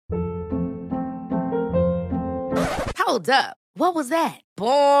Hold up. What was that?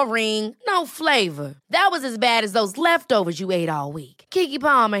 Boring. No flavor. That was as bad as those leftovers you ate all week. Keke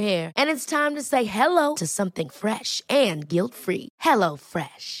Palmer here, and it's time to say hello to something fresh and guilt-free. Hello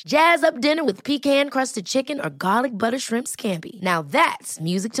Fresh. Jazz up dinner with pecan-crusted chicken or garlic butter shrimp scampi. Now that's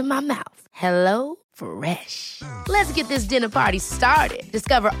music to my mouth. Hello Fresh. Let's get this dinner party started.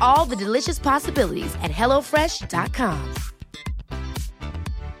 Discover all the delicious possibilities at hellofresh.com.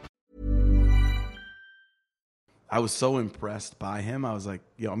 I was so impressed by him. I was like,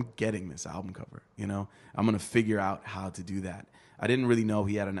 yo, I'm getting this album cover, you know? I'm going to figure out how to do that. I didn't really know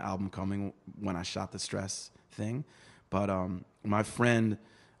he had an album coming when I shot the Stress thing, but my friend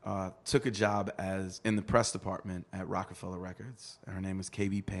took a job in the press department at Rockefeller Records. Her name was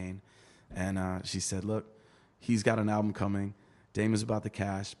KB Payne, and she said, look, he's got an album coming. Dame is about the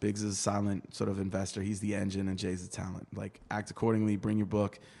cash. Biggs is a silent sort of investor. He's the engine, and Jay's the talent. Like, act accordingly, bring your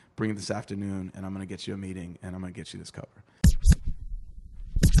book, bring it this afternoon, and I'm going to get you a meeting, and I'm going to get you this cover.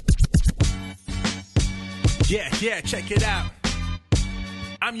 Yeah, check it out.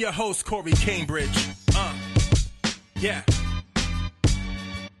 I'm your host, Corey Cambridge. Yeah.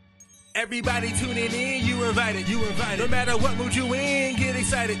 Everybody tuning in, you invited. No matter what mood you in, get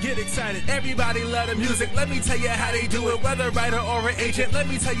excited. Everybody love the music, let me tell you how they do it. Whether writer or an agent, let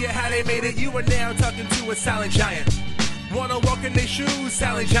me tell you how they made it. You are now talking to a silent giant. Wanna walk in their shoes,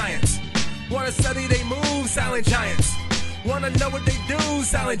 silent giants. Wanna study they moves, silent giants. Wanna know what they do,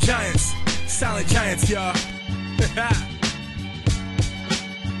 silent giants. Silent giants, y'all.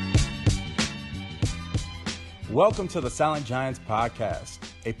 Welcome to the Silent Giants Podcast,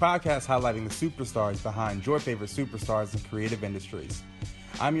 a podcast highlighting the superstars behind your favorite superstars in creative industries.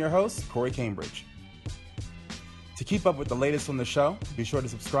 I'm your host, Corey Cambridge. To keep up with the latest on the show, be sure to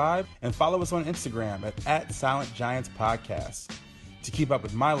subscribe and follow us on Instagram at Silent Giants Podcast. To keep up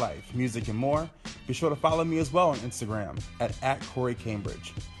with my life, music, and more, be sure to follow me as well on Instagram at Corey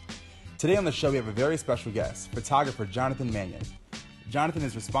Cambridge. Today on the show, we have a very special guest, photographer Jonathan Mannion. Jonathan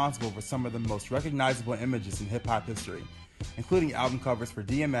is responsible for some of the most recognizable images in hip-hop history, including album covers for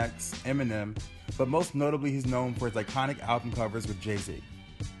DMX, Eminem, but most notably he's known for his iconic album covers with Jay-Z.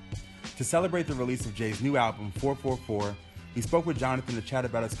 To celebrate the release of Jay's new album, 444, we spoke with Jonathan to chat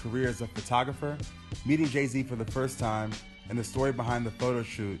about his career as a photographer, meeting Jay-Z for the first time, and the story behind the photo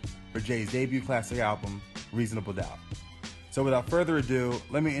shoot for Jay's debut classic album, Reasonable Doubt. So without further ado,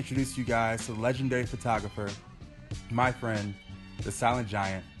 let me introduce you guys to the legendary photographer, my friend, the silent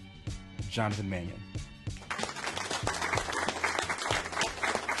giant, Jonathan Mannion.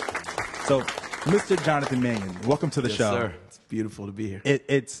 So, Mr. Jonathan Mannion, welcome to the show. Sir. It's beautiful to be here.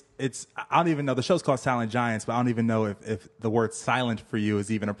 It's. I don't even know. The show's called Silent Giants, but I don't even know if the word "silent" for you is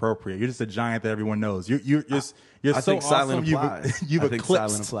even appropriate. You're just a giant that everyone knows. You're I so think awesome. silent applies. You've I think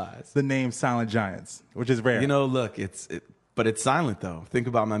eclipsed silent applies. the name Silent Giants, which is rare. You know, look, but it's silent though. Think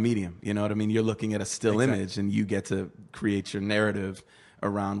about my medium. You know what I mean? You're looking at a still image, and you get to create your narrative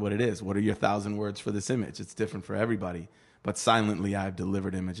around what it is. What are your 1,000 words for this image? It's different for everybody. But silently, I've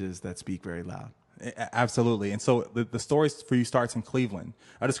delivered images that speak very loud. Absolutely. And so the story for you starts in Cleveland.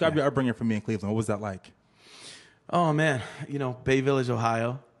 Describe your upbringing for me in Cleveland. What was that like? Oh, man. You know, Bay Village,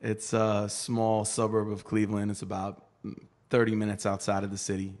 Ohio. It's a small suburb of Cleveland. It's about 30 minutes outside of the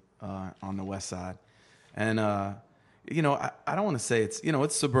city on the west side. And, you know, I don't want to say it's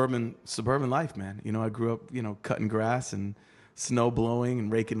suburban life, man. You know, I grew up, cutting grass and snow blowing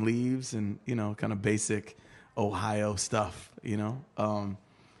and raking leaves and, kind of basic Ohio stuff,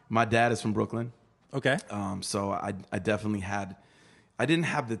 My dad is from Brooklyn. Okay. So I definitely I didn't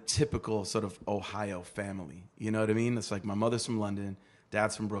have the typical sort of Ohio family. You know what I mean? It's like my mother's from London,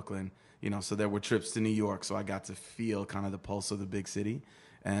 dad's from Brooklyn, so there were trips to New York. So I got to feel kind of the pulse of the big city.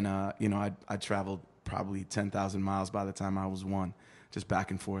 And, I traveled probably 10,000 miles by the time I was 1, just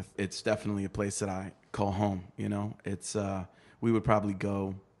back and forth. It's definitely a place that I call home, It's, we would probably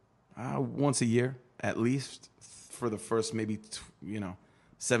go once a year at least for the first maybe,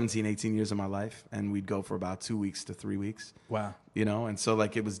 17, 18 years of my life, and we'd go for about 2 weeks to 3 weeks. Wow. And so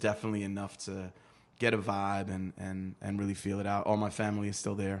like it was definitely enough to get a vibe and really feel it out. All my family is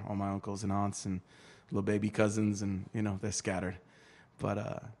still there, all my uncles and aunts and little baby cousins, and they're scattered.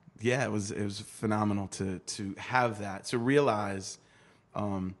 But yeah, it was phenomenal to have that, to realize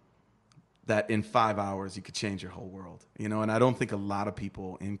that in 5 hours you could change your whole world. And I don't think a lot of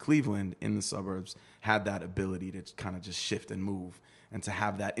people in Cleveland, in the suburbs, had that ability to kind of just shift and move, and to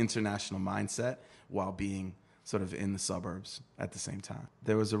have that international mindset while being sort of in the suburbs at the same time.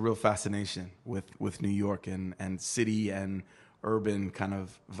 There was a real fascination with New York and city and urban kind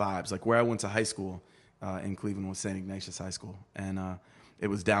of vibes. Like where I went to high school in Cleveland was St. Ignatius High School, and it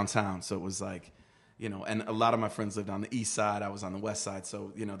was downtown. So it was like, you know, and a lot of my friends lived on the east side. I was on the west side.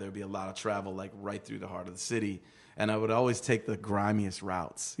 So, you know, there'd be a lot of travel like right through the heart of the city. And I would always take the grimiest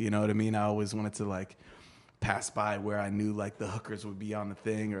routes. You know what I mean? I always wanted to like pass by where I knew like the hookers would be on the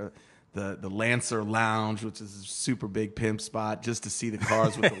thing, or the Lancer Lounge, which is a super big pimp spot, just to see the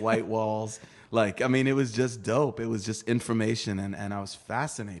cars with the white walls. Like, I mean, it was just dope. It was just information. And I was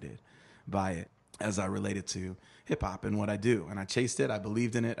fascinated by it as I related to hip hop and what I do. And I chased it. I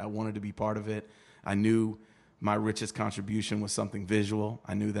believed in it. I wanted to be part of it. I knew my richest contribution was something visual.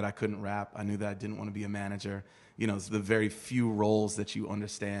 I knew that I couldn't rap. I knew that I didn't want to be a manager. You know, it's the very few roles that you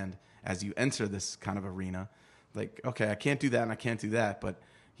understand as you enter this kind of arena. Like, okay, I can't do that and I can't do that, but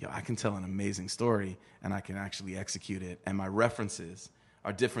you know, I can tell an amazing story and I can actually execute it. And my references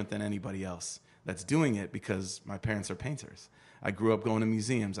are different than anybody else that's doing it because my parents are painters. I grew up going to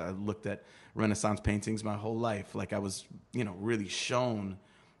museums. I looked at Renaissance paintings my whole life. Like I was, you know, really shown,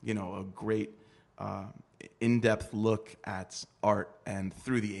 you know, a great in-depth look at art and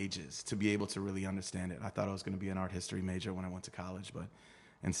through the ages to be able to really understand it. I thought I was going to be an art history major when I went to college, but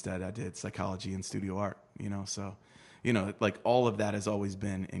instead I did psychology and studio art, you know. So, you know, like all of that has always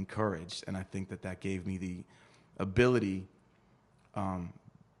been encouraged. And I think that that gave me the ability,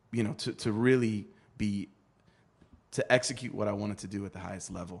 you know, to really to execute what I wanted to do at the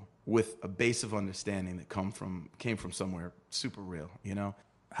highest level with a base of understanding that came from somewhere super real, you know.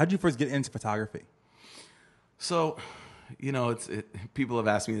 How did you first get into photography? So, you know, people have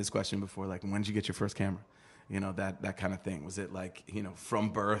asked me this question before, like, when did you get your first camera? You know, that kind of thing. Was it like, you know, from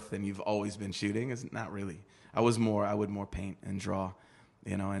birth and you've always been shooting? It's not really. I would more paint and draw,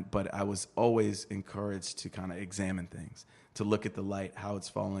 you know, but I was always encouraged to kind of examine things, to look at the light, how it's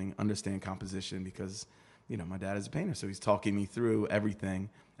falling, understand composition, because, you know, my dad is a painter, so he's talking me through everything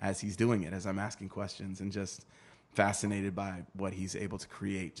as he's doing it, as I'm asking questions, and just fascinated by what he's able to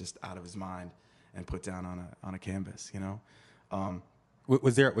create just out of his mind and put down on a canvas, you know.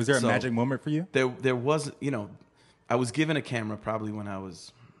 Was there a magic moment for you? There was, you know, I was given a camera probably when I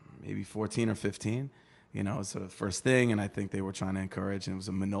was maybe 14 or 15. You know, it was sort of the first thing, and I think they were trying to encourage, and it was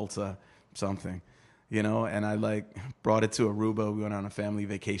a Minolta something, you know, and I like brought it to Aruba. We went on a family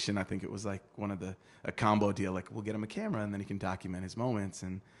vacation. I think it was like a combo deal, like we'll get him a camera and then he can document his moments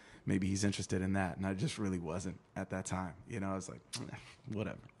and maybe he's interested in that. And I just really wasn't at that time. You know, I was like,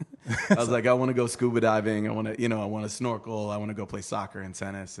 whatever. I was like, I want to go scuba diving. I want to snorkel. I want to go play soccer and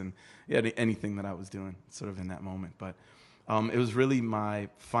tennis and anything that I was doing sort of in that moment. But it was really my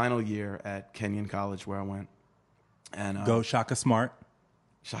final year at Kenyon College where I went. And go Shaka Smart.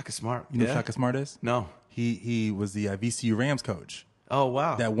 Shaka Smart. You know who Shaka Smart is? No. He was the VCU Rams coach. Oh,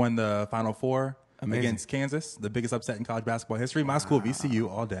 wow. That won the Final Four. Amazing. Against Kansas, the biggest upset in college basketball history. My school, VCU,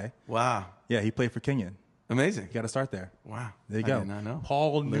 all day. Wow. Yeah, he played for Kenyon. Amazing. You got to start there. Wow. There you go. I did not know.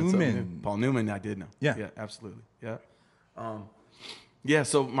 Paul Newman. Paul Newman, I did know. Yeah. Yeah, absolutely. Yeah. Yeah,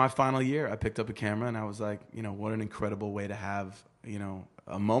 so my final year, I picked up a camera and I was like, you know, what an incredible way to have, you know,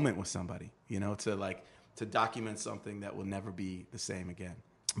 a moment with somebody, you know, to document something that will never be the same again.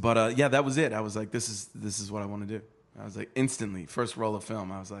 But yeah, that was it. I was like, this is what I want to do. I was like, instantly, first roll of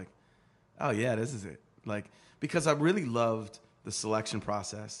film, I was like, oh yeah, this is it. Like, because I really loved the selection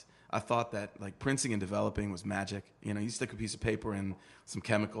process. I thought that like printing and developing was magic. You know, you stick a piece of paper in some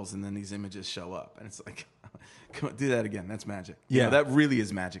chemicals and then these images show up. And it's like, come on, do that again. That's magic. Yeah. You know, that really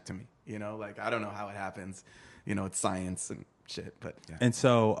is magic to me. You know, like, I don't know how it happens. You know, it's science and shit, but yeah. And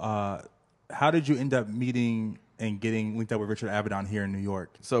so how did you end up meeting and getting linked up with Richard Avedon here in New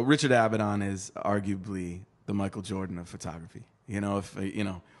York? So Richard Avedon is arguably the Michael Jordan of photography. You know, if, you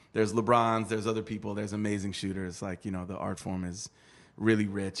know, there's LeBrons, there's other people, there's amazing shooters. Like, you know, the art form is really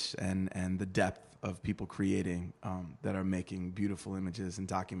rich, and the depth of people creating that are making beautiful images and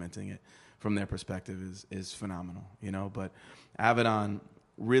documenting it from their perspective is phenomenal, you know. But Avedon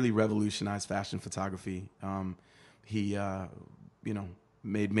really revolutionized fashion photography. He, you know,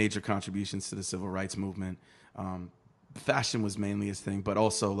 made major contributions to the civil rights movement. Fashion was mainly his thing, but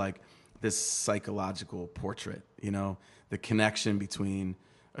also like this psychological portrait, you know, the connection between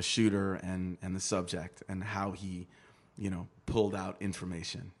a shooter and the subject, and how he, you know, pulled out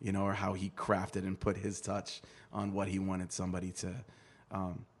information, you know, or how he crafted and put his touch on what he wanted somebody to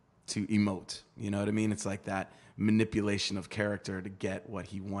emote. You know what I mean? It's like that manipulation of character to get what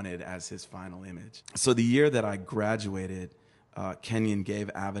he wanted as his final image. So the year that I graduated, Kenyon gave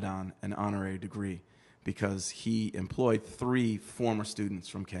Avedon an honorary degree because he employed 3 former students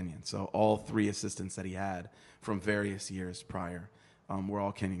from Kenyon. So all 3 assistants that he had from various years prior were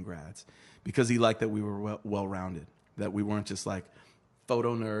all Kenyon grads, because he liked that we were well-rounded, that we weren't just like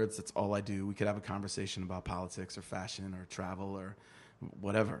photo nerds, that's all I do. We could have a conversation about politics or fashion or travel or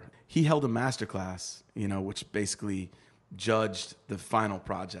whatever. He held a masterclass, which basically judged the final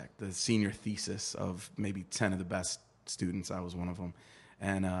project, the senior thesis of maybe 10 of the best students. I was one of them.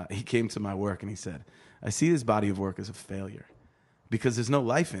 And he came to my work and he said, I see this body of work as a failure because there's no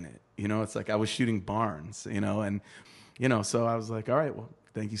life in it. It's like I was shooting barns, and, so I was like, all right, well,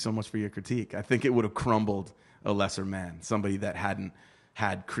 thank you so much for your critique. I think it would have crumbled a lesser man, somebody that hadn't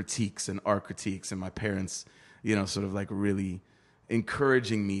had critiques and art critiques, and my parents, sort of like really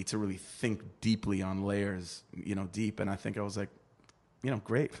encouraging me to really think deeply on layers, deep. And I think I was like,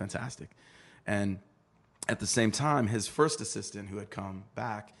 great, fantastic. And at the same time, his first assistant who had come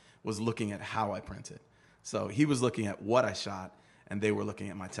back was looking at how I printed. So he was looking at what I shot, and they were looking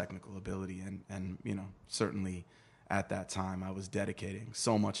at my technical ability. And certainly at that time, I was dedicating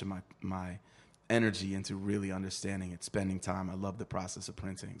so much of my energy into really understanding it, spending time. I love the process of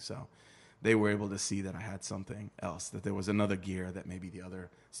printing. So they were able to see that I had something else, that there was another gear that maybe the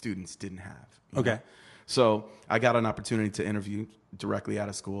other students didn't have. Okay. So I got an opportunity to interview directly out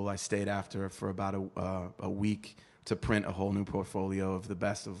of school. I stayed after for about a week to print a whole new portfolio of the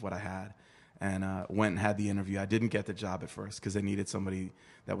best of what I had, and went and had the interview. I didn't get the job at first because they needed somebody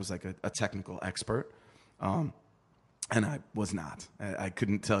that was like a technical expert, and I was not. I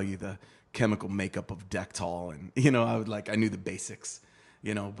couldn't tell you the chemical makeup of Dectol, and I knew the basics.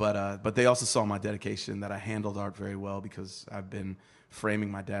 But they also saw my dedication, that I handled art very well because I've been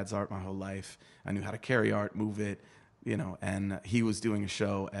framing my dad's art my whole life. I knew how to carry art, move it, and he was doing a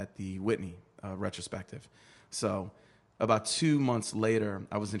show at the Whitney retrospective. So about 2 months later,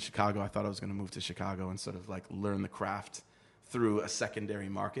 I was in Chicago. I thought I was going to move to Chicago and sort of like learn the craft through a secondary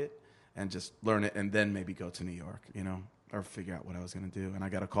market and just learn it and then maybe go to New York, or figure out what I was going to do. And I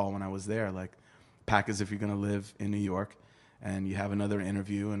got a call when I was there, like, pack as if you're going to live in New York. And you have another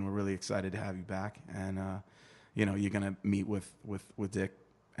interview, and we're really excited to have you back. And, you're going to meet with Dick,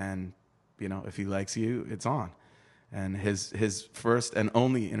 and, if he likes you, it's on. And his first and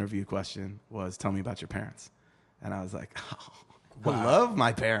only interview question was, tell me about your parents. And I was like, oh, wow. I love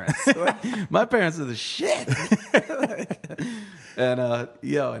my parents. My parents are the shit.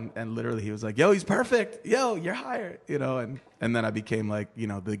 And literally he was like, yo, he's perfect. Yo, you're hired. And then I became like,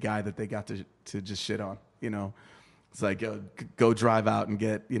 the guy that they got to just shit on, It's like, yo, go drive out and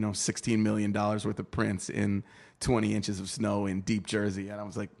get, $16 million worth of prints in 20 inches of snow in deep Jersey. And I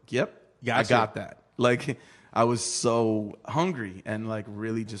was like, yep, I got that. Like, I was so hungry and like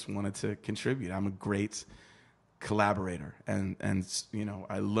really just wanted to contribute. I'm a great collaborator. And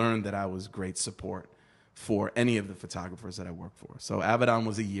I learned that I was great support for any of the photographers that I worked for. So Avedon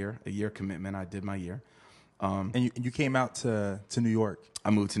was a year commitment. I did my year. And you came out to New York. I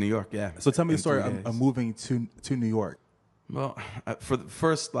moved to New York, yeah. So tell me the story of moving to New York. Well, for the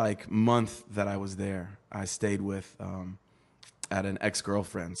first month that I was there, I stayed with at an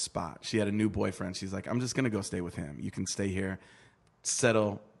ex-girlfriend's spot. She had a new boyfriend. She's like, I'm just gonna go stay with him. You can stay here,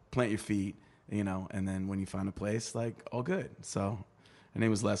 settle, plant your feet, and then when you find a place, all good. So her name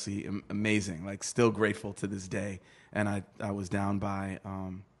was Leslie. Amazing, still grateful to this day. And I was down by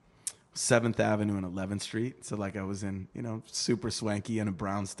 7th Avenue and 11th Street. So I was in, super swanky in a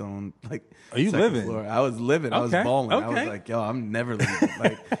brownstone, Are you living? Floor. I was living. Okay. I was balling. Okay. I was like, yo, I'm never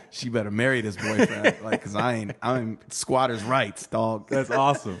leaving. She better marry this boyfriend. Cause I'm squatters' rights, dog. That's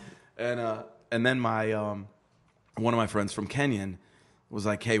awesome. And then my, one of my friends from Kenyon was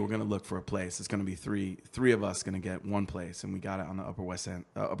like, hey, we're going to look for a place. It's going to be three of us going to get one place. And we got it on the Upper West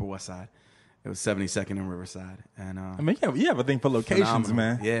Side. It was 72nd and Riverside. And you have a thing for locations, phenomenal.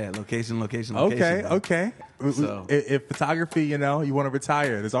 Man. Yeah, location. Okay. So, if photography, you want to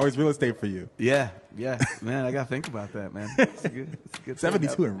retire, there's always real estate for you. Yeah. Man, I got to think about that, man. It's a good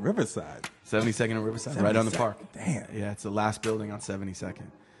 72 in Riverside. 72nd and Riverside, right on the park. Damn. Yeah, it's the last building on 72nd.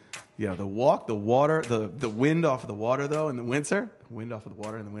 Yeah, the walk, the water, the wind off of the water, though, in the winter. Wind off of the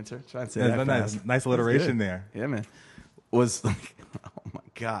water in the winter. Try and say that fast. Nice alliteration there. Yeah, man. Was like, oh, my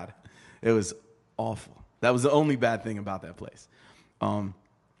God. It was awful. That was the only bad thing about that place.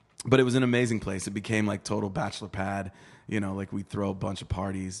 But it was an amazing place. It became total bachelor pad. We'd throw a bunch of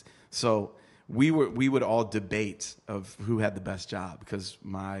parties. So we would all debate of who had the best job, because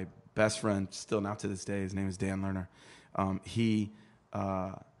my best friend, still now to this day, his name is Dan Lerner. He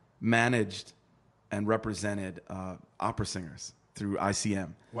managed and represented opera singers through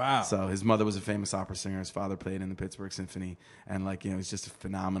ICM. Wow. So his mother was a famous opera singer. His father played in the Pittsburgh Symphony. And he's just a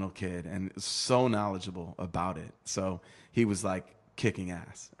phenomenal kid and so knowledgeable about it. So he was kicking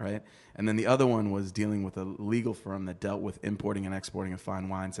ass, right? And then the other one was dealing with a legal firm that dealt with importing and exporting of fine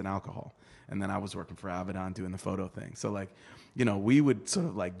wines and alcohol. And then I was working for Avedon doing the photo thing. So we would sort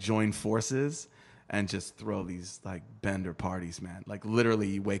of join forces and just throw these like bender parties, man. Like literally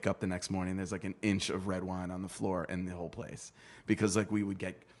you wake up the next morning, there's like an inch of red wine on the floor in the whole place, because like we would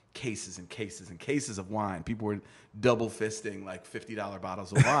get cases and cases and cases of wine. People were double fisting like $50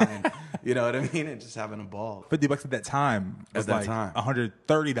 bottles of wine, you know what I mean? And just having a ball. $50 at that time was like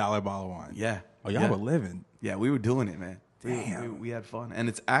 $130 bottle of wine. Yeah. Oh, y'all were living. Yeah, we were doing it, man. Damn. We had fun. And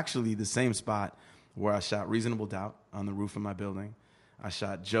it's actually the same spot where I shot Reasonable Doubt on the roof of my building. I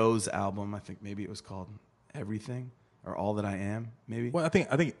shot Joe's album. I think maybe it was called Everything or All That I Am, maybe. Well, I think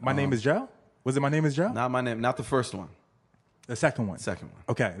My Name Is Joe? Was it My Name Is Joe? Not My Name, not the first one. The second one? Second one.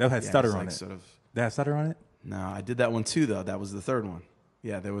 Okay, that had Stutter on it. Sort of. That had Stutter on it? No, I did that one too, though. That was the third one.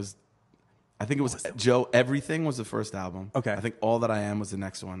 Yeah, there was, I think it was Joe Everything was the first album. Okay. I think All That I Am was the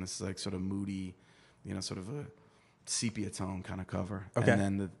next one. This is like sort of moody, you know, sort of a sepia tone kind of cover. Okay. And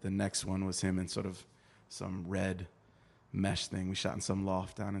then the next one was him in sort of some red mesh thing we shot in some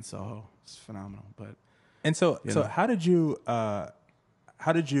loft down in Soho. It's phenomenal. But and so how did you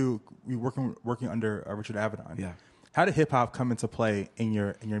working under Richard Avedon? Yeah. How did hip hop come into play in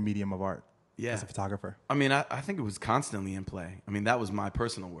your medium of art? Yeah. As a photographer? I mean, I think it was constantly in play. I mean, that was my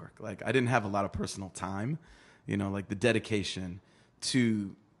personal work. Like, I didn't have a lot of personal time. You know, like the dedication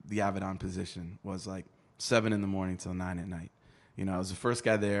to the Avedon position was like 7 in the morning till 9 at night. You know, I was the first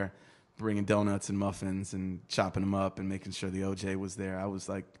guy there, bringing donuts and muffins and chopping them up and making sure the OJ was there. I was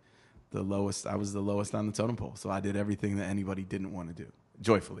like the lowest. I was the lowest on the totem pole. So I did everything that anybody didn't want to do,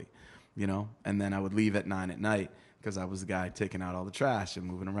 joyfully, you know. And then I would leave at 9 at night because I was the guy taking out all the trash and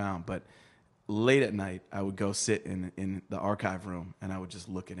moving around. But late at night, I would go sit in the archive room and I would just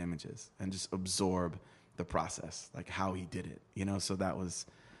look at images and just absorb the process, like how he did it, you know. So that was,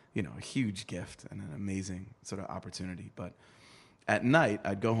 you know, a huge gift and an amazing sort of opportunity. But at night,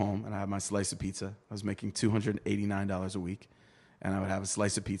 I'd go home and I had my slice of pizza. I was making $289 a week, and I would have a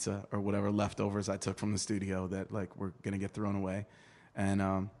slice of pizza or whatever leftovers I took from the studio that like were gonna get thrown away, and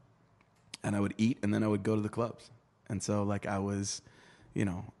I would eat, and then I would go to the clubs. And so like I was, you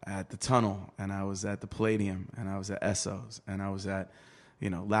know, at the Tunnel, and I was at the Palladium, and I was at Esso's, and I was at, you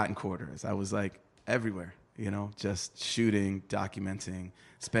know, Latin Quarters. I was like everywhere, you know, just shooting, documenting,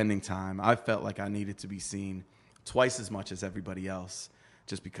 spending time. I felt like I needed to be seen twice as much as everybody else,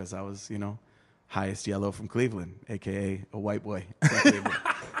 just because I was, you know, highest yellow from Cleveland, aka a white boy from Cleveland,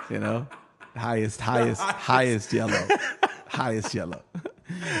 you know, highest yellow, highest yellow.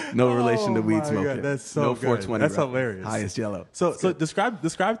 No relation to weed smoking. God, that's so no good. 420. That's record. hilarious. Highest yellow. So describe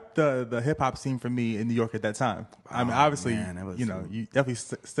the hip hop scene for me in New York at that time. I mean, obviously, man, you know, you definitely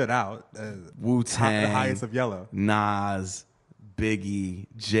stood out. Wu-Tang, the highest of yellow. Nas, Biggie,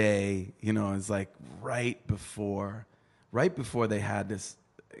 Jay. You know, it's like right before they had this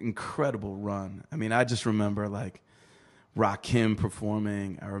incredible run. I mean, I just remember like Rakim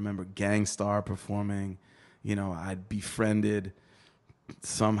performing. I remember Gang Starr performing. You know, I'd befriended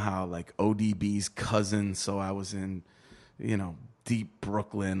somehow like ODB's cousin, so I was in, you know, deep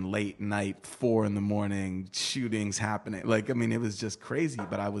Brooklyn, late night, 4 a.m, shootings happening. Like, I mean, it was just crazy,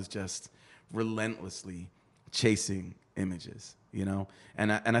 but I was just relentlessly chasing images, you know?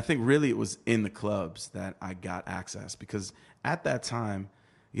 And I think really it was in the clubs that I got access, because at that time,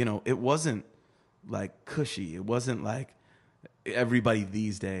 you know, it wasn't like cushy. It wasn't like everybody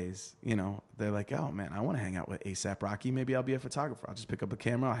these days, you know, they're like, oh man, I want to hang out with A$AP Rocky. Maybe I'll be a photographer. I'll just pick up a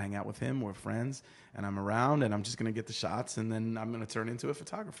camera, I'll hang out with him. We're friends, and I'm around, and I'm just going to get the shots, and then I'm going to turn into a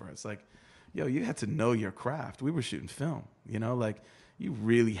photographer. It's like, yo, you had to know your craft. We were shooting film, you know, like you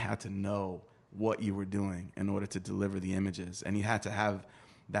really had to know what you were doing in order to deliver the images. And you had to have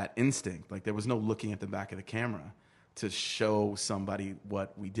that instinct. Like there was no looking at the back of the camera to show somebody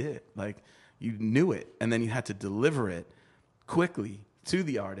what we did. Like you knew it, and then you had to deliver it quickly to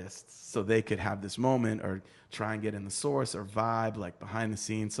the artists so they could have this moment or try and get in the source or vibe like behind the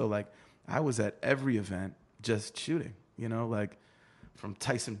scenes. So like I was at every event just shooting, you know, like from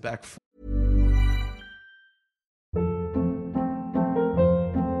Tyson Beck.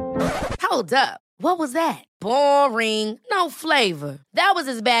 Hold up. What was that? Boring. No flavor. That was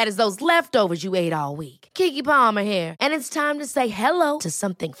as bad as those leftovers you ate all week. Keke Palmer here, and it's time to say hello to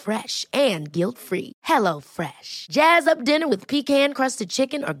something fresh and guilt-free. Hello Fresh. Jazz up dinner with pecan-crusted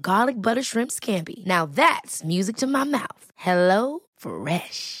chicken or garlic butter shrimp scampi. Now that's music to my mouth. Hello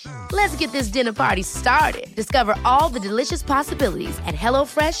Fresh. Let's get this dinner party started. Discover all the delicious possibilities at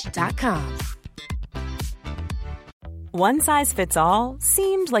HelloFresh.com. One size fits all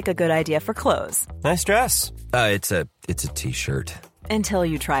seemed like a good idea for clothes. Nice dress. It's a t-shirt. Until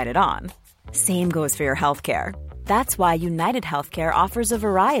you tried it on. Same goes for your healthcare. That's why United Healthcare offers a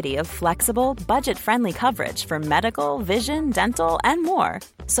variety of flexible, budget-friendly coverage for medical, vision, dental, and more.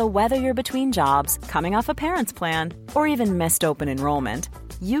 So whether you're between jobs, coming off a parent's plan, or even missed open enrollment,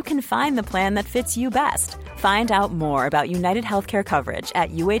 you can find the plan that fits you best. Find out more about United Healthcare coverage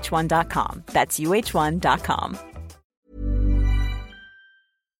at uh1.com. That's uh1.com.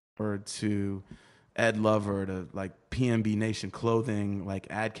 Or to Ed Lover, to like PNB Nation clothing, like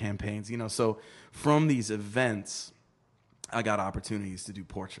ad campaigns, you know. So from these events, I got opportunities to do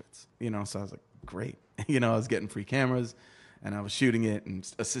portraits, you know. So I was like, great. You know, I was getting free cameras and I was shooting it and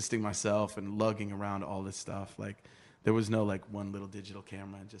assisting myself and lugging around all this stuff. Like there was no like one little digital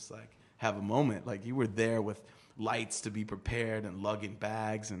camera and just like have a moment. Like you were there with lights to be prepared and lugging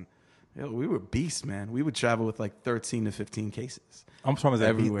bags, and you know, we were beasts, man. We would travel with like 13 to 15 cases. I'm talking about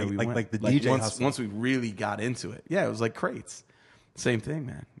everywhere we went. Like the DJ hustle. Once we really got into it. Yeah, it was like crates. Same thing,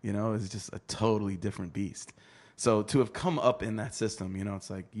 man. You know, it was just a totally different beast. So to have come up in that system, you know, it's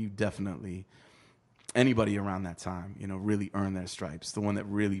like you definitely, anybody around that time, you know, really earned their stripes. The one that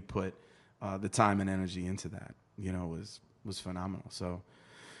really put the time and energy into that, you know, was phenomenal. So,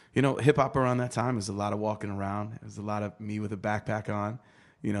 you know, hip hop around that time is a lot of walking around. It was a lot of me with a backpack on,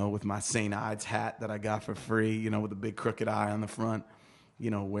 you know, with my St. Ides hat that I got for free, you know, with a big crooked eye on the front,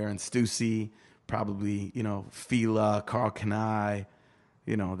 you know, wearing Stussy, probably, you know, Fila, Karl Kani,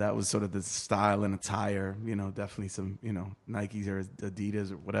 you know, that was sort of the style and attire, you know, definitely some, you know, Nikes or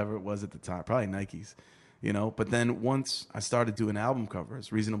Adidas or whatever it was at the time, probably Nikes, you know. But then once I started doing album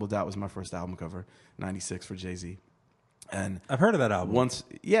covers, Reasonable Doubt was my first album cover, 96 for Jay-Z. And I've heard of that album.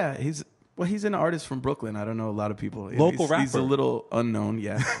 He's an artist from Brooklyn. I don't know a lot of people. Local rapper. He's a little unknown,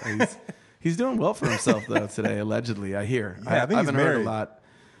 yeah. He's doing well for himself though today, allegedly. I hear. Yeah, I think haven't he's heard married. a lot.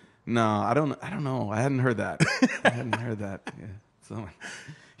 No, I don't know. I hadn't heard that. Yeah. So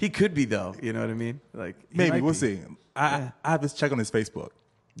he could be though. You know what I mean? Like maybe we'll see. I have to check on his Facebook.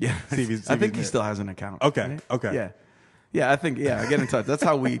 Yeah, I think he still has an account. Okay. Right? Okay. Yeah. I think I get in touch. That's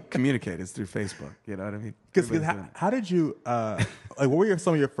how we communicate. Is through Facebook. You know what I mean? Because how did you like? What were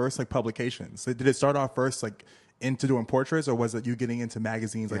some of your first like publications? Did it start off first like into doing portraits, or was it you getting into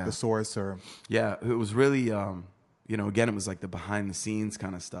magazines like The Source or? Yeah, it was really you know, again, it was like the behind the scenes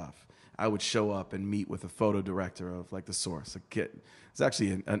kind of stuff. I would show up and meet with a photo director of like The Source. It's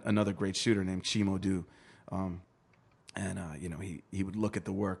actually another great shooter named Chimo Du. You know, he would look at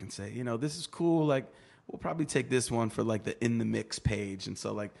the work and say, you know, this is cool. Like, we'll probably take this one for like the in the mix page. And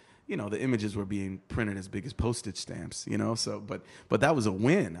so like, you know, the images were being printed as big as postage stamps, you know? So, but that was a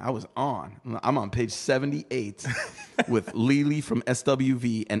win. I'm on page 78 with Lily from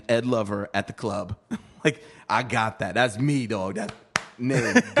SWV and Ed Lover at the club. Like, I got that. That's me, dog. That's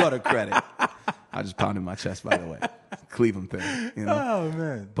name, gutter credit. I just pounded my chest, by the way. Cleveland thing, you know? Oh,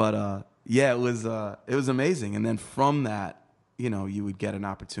 man. But, yeah, it was amazing. And then from that, you know, you would get an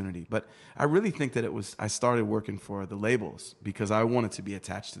opportunity. But I really think that I started working for the labels because I wanted to be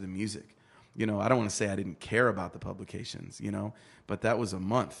attached to the music. You know, I don't want to say I didn't care about the publications, you know, but that was a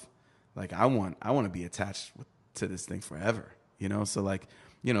month. Like, I want to be attached to this thing forever, you know? So, like,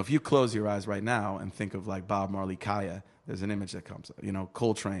 you know, if you close your eyes right now and think of, like, Bob Marley, Kaya, there's an image that comes up. You know,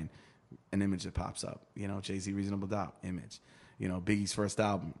 Coltrane, an image that pops up. You know, Jay-Z, Reasonable Doubt, image. You know, Biggie's first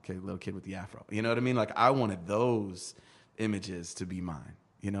album, okay, Little Kid with the Afro. You know what I mean? Like, I wanted those images to be mine,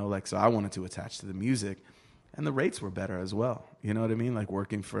 you know, like, so I wanted to attach to the music, and the rates were better as well. You know what I mean? Like,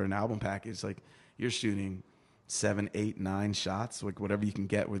 working for an album package, like, you're shooting 7, 8, 9 shots, like whatever you can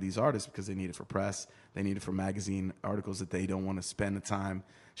get with these artists, because they need it for press, they need it for magazine articles that they don't want to spend the time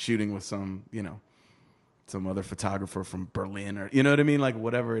shooting with some, you know, some other photographer from Berlin, or, you know what I mean? Like,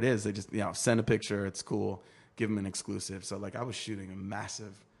 whatever it is, they just, you know, send a picture, it's cool, give them an exclusive. So, like, I was shooting a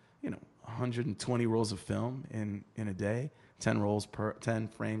massive, you know, 120 rolls of film in a day, 10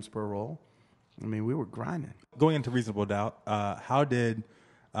 frames per roll. I mean, we were grinding. Going into Reasonable Doubt, how did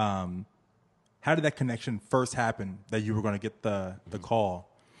that connection first happen that you were going to get the call?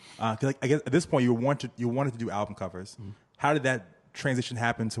 Because like, I guess at this point you wanted to do album covers. Mm-hmm. How did that transition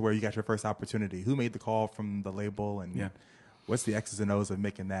happen to where you got your first opportunity? Who made the call from the label, and what's the X's and O's of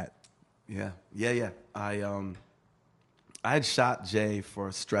making that? Yeah. I had shot Jay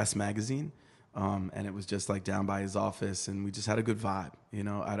for Stress magazine, and it was just like down by his office, and we just had a good vibe. You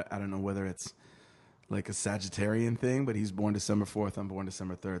know, I don't know whether it's like a Sagittarian thing, but he's born December 4th, I'm born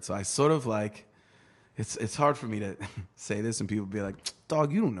December 3rd. So I sort of like, it's hard for me to say this and people be like,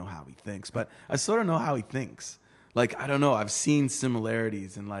 dog, you don't know how he thinks. But I sort of know how he thinks. Like, I don't know, I've seen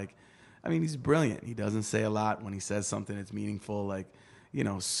similarities, and like, I mean, he's brilliant. He doesn't say a lot. When he says something, it's meaningful. Like, you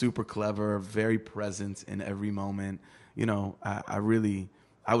know, super clever, very present in every moment. You know, I really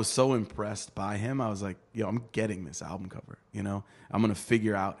I was so impressed by him. I was like, yo, I'm getting this album cover, you know? I'm going to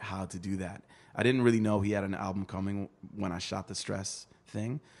figure out how to do that. I didn't really know he had an album coming when I shot the Stress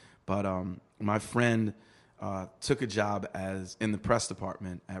thing, but my friend took a job in the press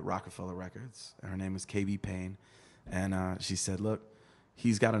department at Rockefeller Records. Her name was KB Payne, and she said, look,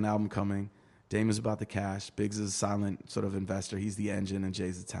 he's got an album coming. Dame is about the cash. Biggs is a silent sort of investor. He's the engine, and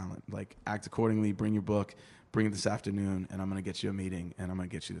Jay's the talent. Like, act accordingly, bring your book, bring it this afternoon, and I'm going to get you a meeting, and I'm going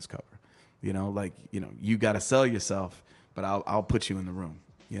to get you this cover. You know, like, you know, you got to sell yourself, but I'll put you in the room,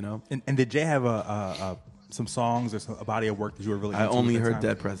 you know? And did Jay have some songs or a body of work that you were really into? I only heard time?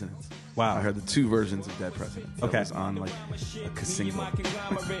 Dead Presidents. Wow. I heard the 2 versions of Dead Presidents. That was on, like, a single. Caught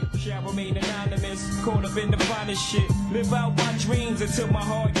up in the finest shit. Live out my dreams until my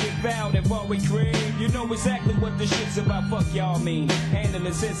heart get bowed and what we crave. You know exactly what the shit's about. Fuck y'all mean.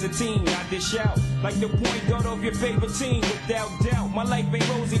 Handling sense of team. I dish out like the point guard of your favorite team. Without doubt. My life ain't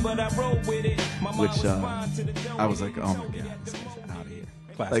rosy, but I roll with it. My Which I was like, oh my God, this guy's out of here.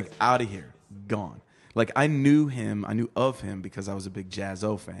 Classic. Like, out of here. Gone. Like, I knew of him because I was a big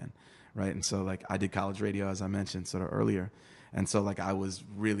Jaz-O fan, right? And so, like, I did college radio, as I mentioned sort of earlier. And so, like, I was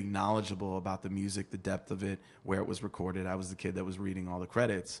really knowledgeable about the music, the depth of it, where it was recorded. I was the kid that was reading all the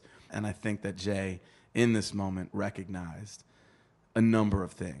credits. And I think that Jay, in this moment, recognized a number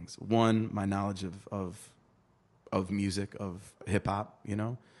of things. One, my knowledge of music, of hip-hop, you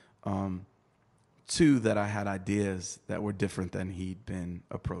know? 2, that I had ideas that were different than he'd been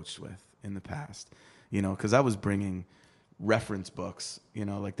approached with in the past. You know, because I was bringing reference books, you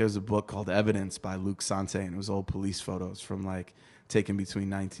know, like there's a book called Evidence by Luc Sante, and it was old police photos from like taken between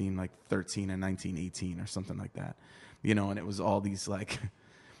 1913 and 1918 or something like that, you know, and it was all these like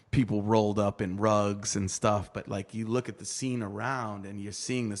people rolled up in rugs and stuff. But like you look at the scene around and you're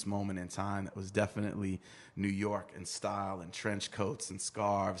seeing this moment in time that was definitely New York and style and trench coats and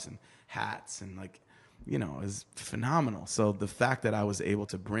scarves and hats and like, you know, it was phenomenal. So the fact that I was able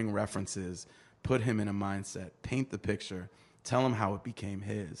to bring references, put him in a mindset, paint the picture, tell him how it became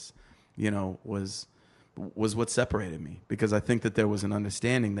his, you know, was what separated me. Because I think that there was an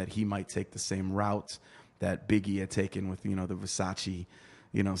understanding that he might take the same route that Biggie had taken with, you know, the Versace,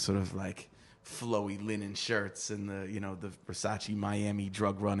 you know, sort of like flowy linen shirts and the, you know, the Versace Miami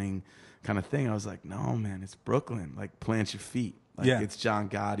drug running kind of thing. I was like, no, man, it's Brooklyn. Like, plant your feet. Like, it's John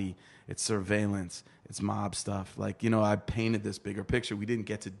Gotti, it's Surveillance, it's mob stuff. Like, you know, I painted this bigger picture. We didn't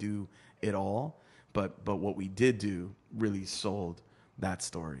get to do it all, but what we did do really sold that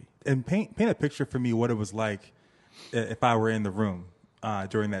story. And paint a picture for me what it was like if I were in the room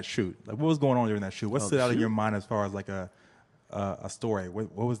during that shoot. Like, what was going on during that shoot? What stood out in your mind as far as like a story?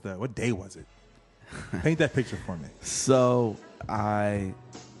 What day was it? Paint that picture for me. So I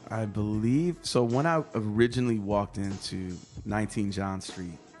believe, so when I originally walked into 19 John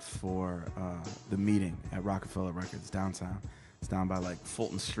Street for the meeting at Rockefeller Records downtown, it's down by like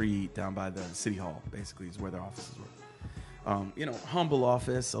Fulton Street, down by the City Hall, basically, is where their offices were. You know, humble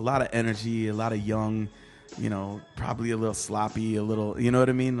office, a lot of energy, a lot of young, you know, probably a little sloppy, a little, you know what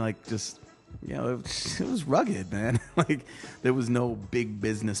I mean? Like, just, you know, it was rugged, man. Like, there was no big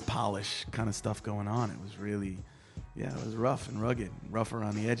business polish kind of stuff going on. It was really, yeah, it was rough and rugged, rough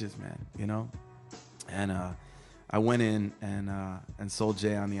around the edges, man, you know? And I went in and sold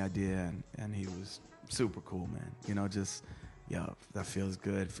Jay on the idea, and he was super cool, man. You know, just, yo, that feels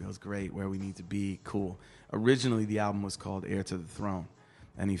good, feels great, where we need to be, cool. Originally, the album was called Heir to the Throne,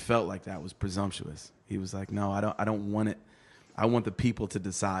 and he felt like that was presumptuous. He was like, no, I don't want it. I want the people to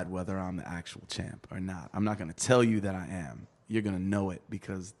decide whether I'm the actual champ or not. I'm not going to tell you that I am. You're going to know it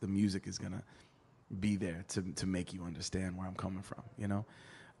because the music is going to be there to make you understand where I'm coming from, you know?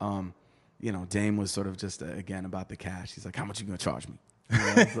 You know, Dame was sort of just, again, about the cash. He's like, how much you going to charge me? You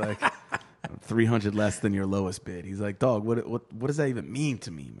know, it's like 300 less than your lowest bid. He's like, dog, what does that even mean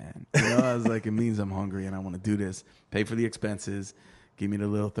to me, man? You know, I was like, it means I'm hungry and I want to do this. Pay for the expenses. Give me the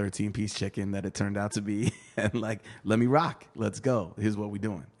little 13-piece chicken that it turned out to be. And like, let me rock. Let's go. Here's what we're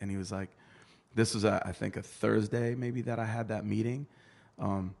doing. And he was like, this was, I think, a Thursday maybe that I had that meeting.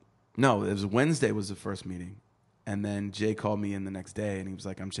 No, it was Wednesday was the first meeting. And then Jay called me in the next day and he was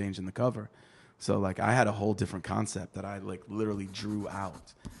like, I'm changing the cover. So like I had a whole different concept that I like literally drew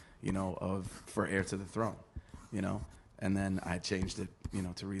out, you know, for Heir to the Throne, you know, and then I changed it, you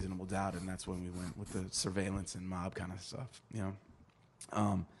know, to Reasonable Doubt. And that's when we went with the surveillance and mob kind of stuff, you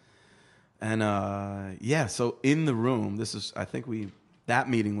know. Yeah, so in the room, I think that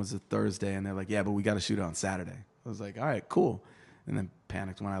meeting was a Thursday and they're like, yeah, but we got to shoot it on Saturday. I was like, all right, cool. And then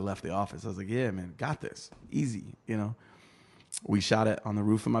panicked when I left the office. I was like, yeah, man, got this. Easy, you know. We shot it on the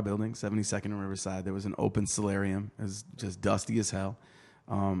roof of my building, 72nd and Riverside. There was an open solarium. It was just dusty as hell.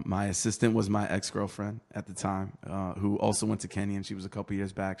 My assistant was my ex-girlfriend at the time, who also went to Kenya, and she was a couple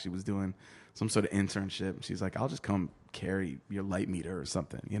years back. She was doing some sort of internship. She's like, I'll just come carry your light meter or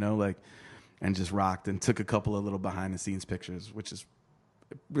something, and just rocked and took a couple of little behind-the-scenes pictures, which is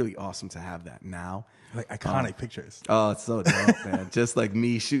really awesome to have that now. Like iconic pictures. Oh, it's so dope, man. Just like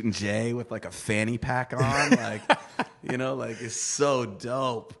me shooting Jay with like a fanny pack on, it's so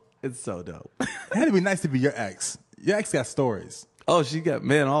dope. It's so dope. It had to be nice to be your ex. Your ex got stories. Oh, she got,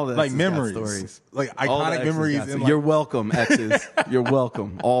 man, all that. Like memories. Stories. Like iconic memories. You're welcome, exes. You're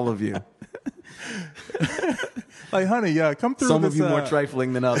welcome, all of you. Like, honey, come through. Some of you more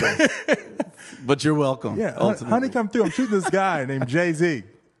trifling than others. But you're welcome. Yeah, honey, come through. I'm shooting this guy named Jay-Z.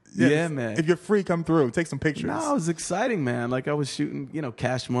 Yeah, man. If you're free, come through. Take some pictures. No, it was exciting, man. Like, I was shooting,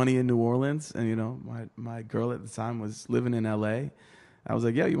 Cash Money in New Orleans. And, my girl at the time was living in L.A. I was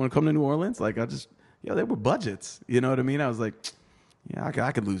like, yeah, you want to come to New Orleans? Like, there were budgets. You know what I mean? I was like, yeah,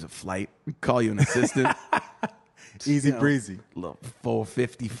 I could lose a flight. Call you an assistant. Easy breezy. Little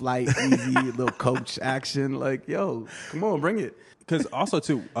 450 flight, easy, little coach action. Like, yo, come on, bring it. Because also,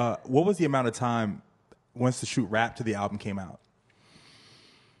 too, what was the amount of time once the shoot wrapped to the album came out?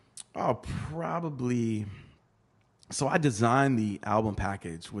 Oh, probably. So I designed the album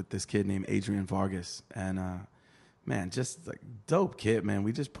package with this kid named Adrian Vargas. And, man, just like dope kid, man.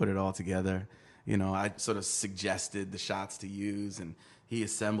 We just put it all together. I sort of suggested the shots to use, and he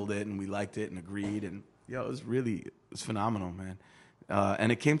assembled it, and we liked it and agreed. And, it was phenomenal, man.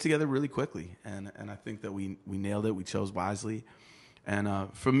 And it came together really quickly. And I think that we nailed it. We chose wisely. And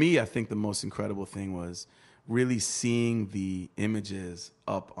for me, I think the most incredible thing was really seeing the images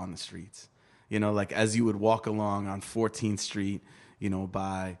up on the streets. Like as you would walk along on 14th Street,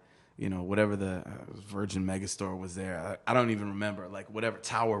 by, whatever the Virgin Megastore was there. I don't even remember, like whatever,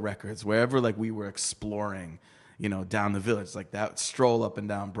 Tower Records, wherever like we were exploring, down the Village. Like that stroll up and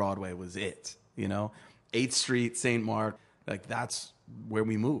down Broadway was it, 8th Street, St. Mark, like that's where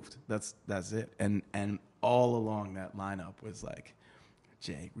we moved. That's it. And all along that lineup was like,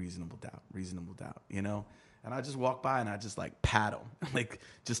 Jay, reasonable doubt, and I just walk by and I just like pat him, like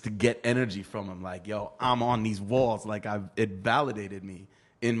just to get energy from him. Like, yo, I'm on these walls. Like it validated me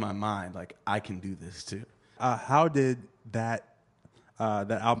in my mind. Like I can do this too. How did that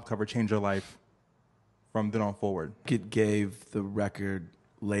album cover change your life from then on forward? It gave the record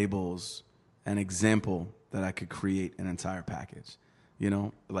labels an example that I could create an entire package.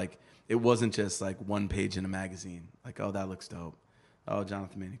 Like it wasn't just like one page in a magazine. Like, oh, that looks dope. Oh,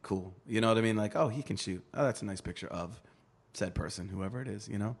 Jonathan Manny, cool. You know what I mean? Like, oh, he can shoot. Oh, that's a nice picture of said person, whoever it is,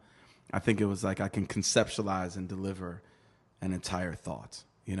 I think it was like I can conceptualize and deliver an entire thought.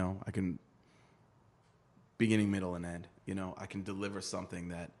 I can beginning, middle, and end. I can deliver something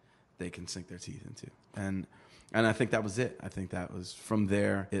that they can sink their teeth into. And I think that was it. I think that was from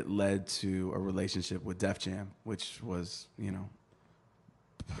there. It led to a relationship with Def Jam, which was, man,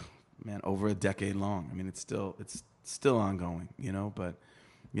 over a decade long. I mean, it's still ongoing, but,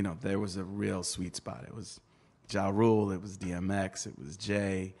 there was a real sweet spot. It was Ja Rule, it was DMX, it was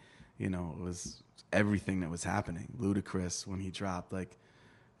Jay, it was everything that was happening. Ludacris, when he dropped, like,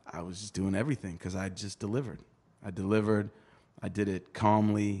 I was just doing everything because I just delivered. I did it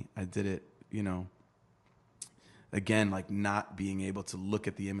calmly. I did it, again, like not being able to look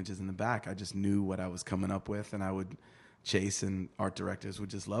at the images in the back. I just knew what I was coming up with, and I would chase, and art directors would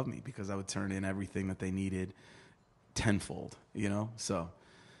just love me because I would turn in everything that they needed tenfold, So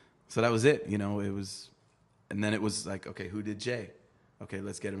that was it, it was, and then it was like, okay, who did Jay? Okay,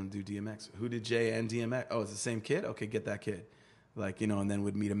 let's get him to do DMX. Who did Jay and DMX? Oh, it's the same kid? Okay, get that kid. Like, and then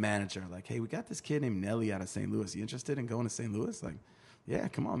we'd meet a manager. Like, hey, we got this kid named Nelly out of St. Louis. You interested in going to St. Louis? Like, yeah,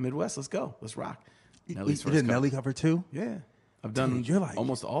 come on, Midwest, let's go. Let's rock. You did Nelly cover too? Yeah. I've done like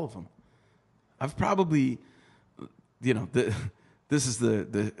almost all of them. I've probably, this is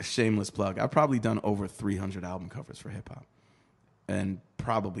the shameless plug. I've probably done over 300 album covers for hip hop. And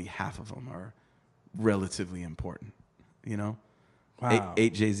probably half of them are relatively important, Wow.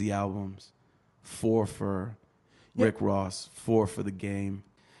 8 Jay-Z albums, 4 for Rick Ross, 4 for The Game.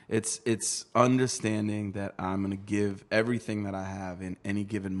 It's understanding that I'm going to give everything that I have in any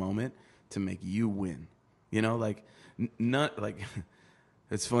given moment to make you win. It's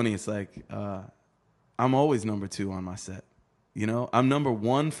funny. It's like, I'm always number 2 on my set. I'm number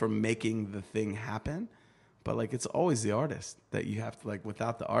 1 for making the thing happen, but like, it's always the artist that you have to, like,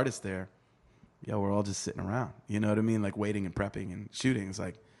 without the artist there, we're all just sitting around. You know what I mean? Like waiting and prepping and shooting. It's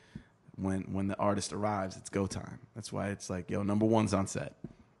like when the artist arrives, it's go time. That's why it's like, number 1's on set.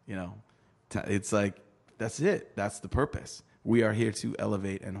 It's like, that's it. That's the purpose. We are here to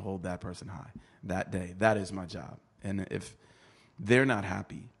elevate and hold that person high that day. That is my job. And if they're not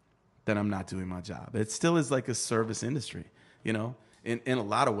happy, then I'm not doing my job. It still is like a service industry, you know, in a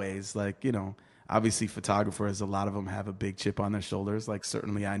lot of ways. Like, you know, obviously photographers, a lot of them have a big chip on their shoulders. Like,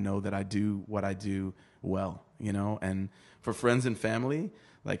 certainly I know that I do what I do well, you know, and for friends and family,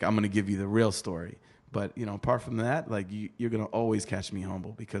 like, I'm going to give you the real story. But, you know, apart from that, like, you're going to always catch me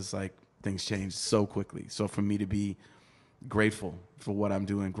humble because, like, things change so quickly. So for me to be grateful for what I'm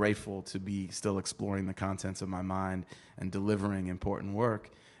doing, grateful to be still exploring the contents of my mind and delivering important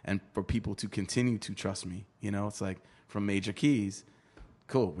work, and for people to continue to trust me, you know, it's like from Major Keys,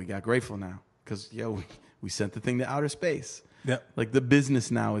 cool, we got Grateful now because, we sent the thing to outer space. Yep. Like, the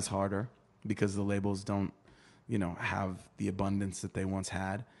business now is harder because the labels don't, you know, have the abundance that they once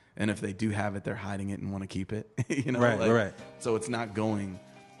had. And if they do have it, they're hiding it and want to keep it, you know? Right. So it's not going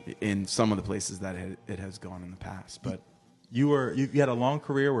in some of the places that it has gone in the past. But you had a long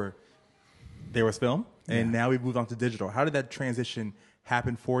career where there was film, and now we've moved on to digital. How did that transition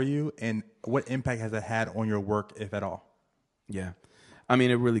happen for you, and what impact has it had on your work, if at all? Yeah. I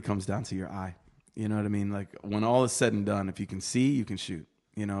mean, it really comes down to your eye. You know what I mean? Like, when all is said and done, if you can see, you can shoot.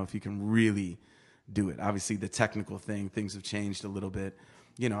 You know, if you can really do it. Obviously, the technical things have changed a little bit.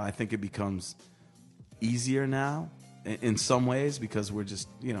 You know, I think it becomes easier now in some ways because we're just,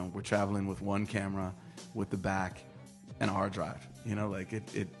 you know, we're traveling with one camera with the back and a hard drive. You know, like,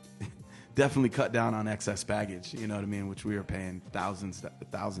 it definitely cut down on excess baggage, you know what I mean, which we were paying thousands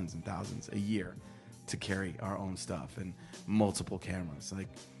and thousands a year to carry our own stuff and multiple cameras. Like,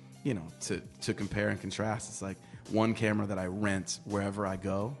 you know, to compare and contrast, it's like one camera that I rent wherever I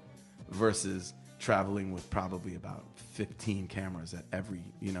go versus traveling with probably about 15 cameras at every,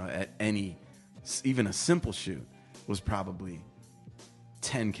 you know, at any, even a simple shoot was probably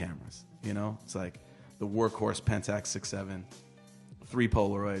 10 cameras, you know? It's like the workhorse Pentax 6.7, 3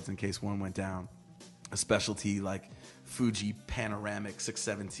 Polaroids in case one went down, a specialty like Fuji Panoramic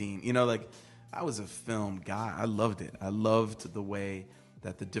 617. You know, like, I was a film guy. I loved it. I loved the way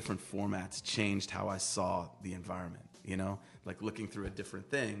that the different formats changed how I saw the environment, you know? Like, looking through a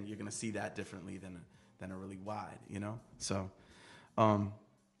different thing, you're going to see that differently than a really wide, you know? So, and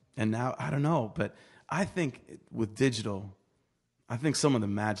now, I don't know, but I think with digital, I think some of the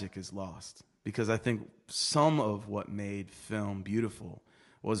magic is lost. Because I think some of what made film beautiful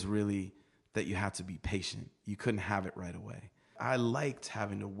was really that you had to be patient. You couldn't have it right away. I liked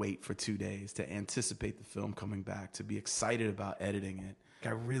having to wait for 2 days to anticipate the film coming back, to be excited about editing it.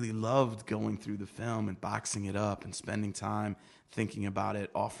 I really loved going through the film and boxing it up and spending time thinking about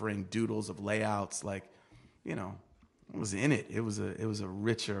it, offering doodles of layouts. Like, you know, I was in it. It was a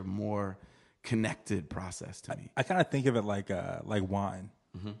richer, more connected process to me. I kind of think of it like wine.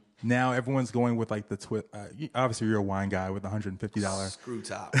 Mm-hmm. Now everyone's going with like the obviously you're a wine guy with $150 screw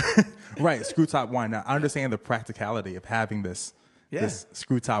top, right? Screw top wine. Now I understand the practicality of having this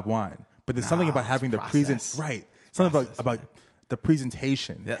screw top wine, but there's something about having the something about the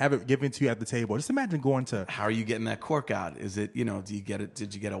presentation, have it given to you at the table. Just imagine going to. How are you getting that cork out? Is it, you know,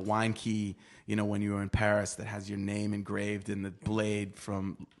 did you get a wine key, you know, when you were in Paris that has your name engraved in the blade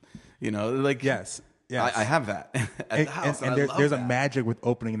from, you know, like yes. I have that at the house, and there's a magic with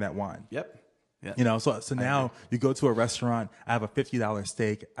opening that wine. Yep. You know, so now you go to a restaurant. I have a $50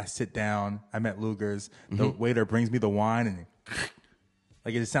 steak. I sit down. I'm at Luger's. The waiter brings me the wine, and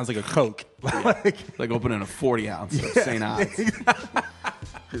like, it just sounds like a Coke. like opening a 40-ounce of St. Ives.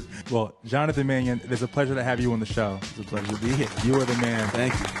 Well, Jonathan Mannion, it's a pleasure to have you on the show. It's a pleasure to be here. You are the man.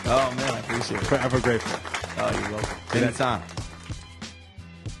 Thank you. Oh man, I appreciate it. Forever grateful. Oh, you're welcome. Anytime.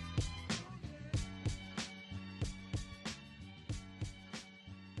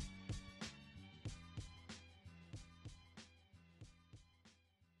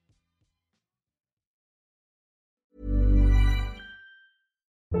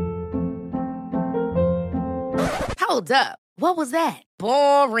 Hold up. What was that?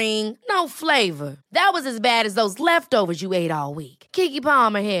 Boring. No flavor. That was as bad as those leftovers you ate all week. Keke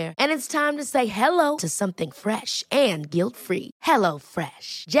Palmer here. And it's time to say hello to something fresh and guilt-free. Hello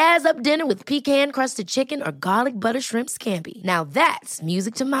Fresh. Jazz up dinner with pecan-crusted chicken or garlic butter shrimp scampi. Now that's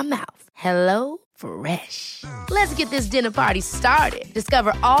music to my mouth. Hello Fresh. Let's get this dinner party started.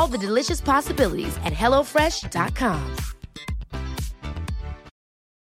 Discover all the delicious possibilities at HelloFresh.com.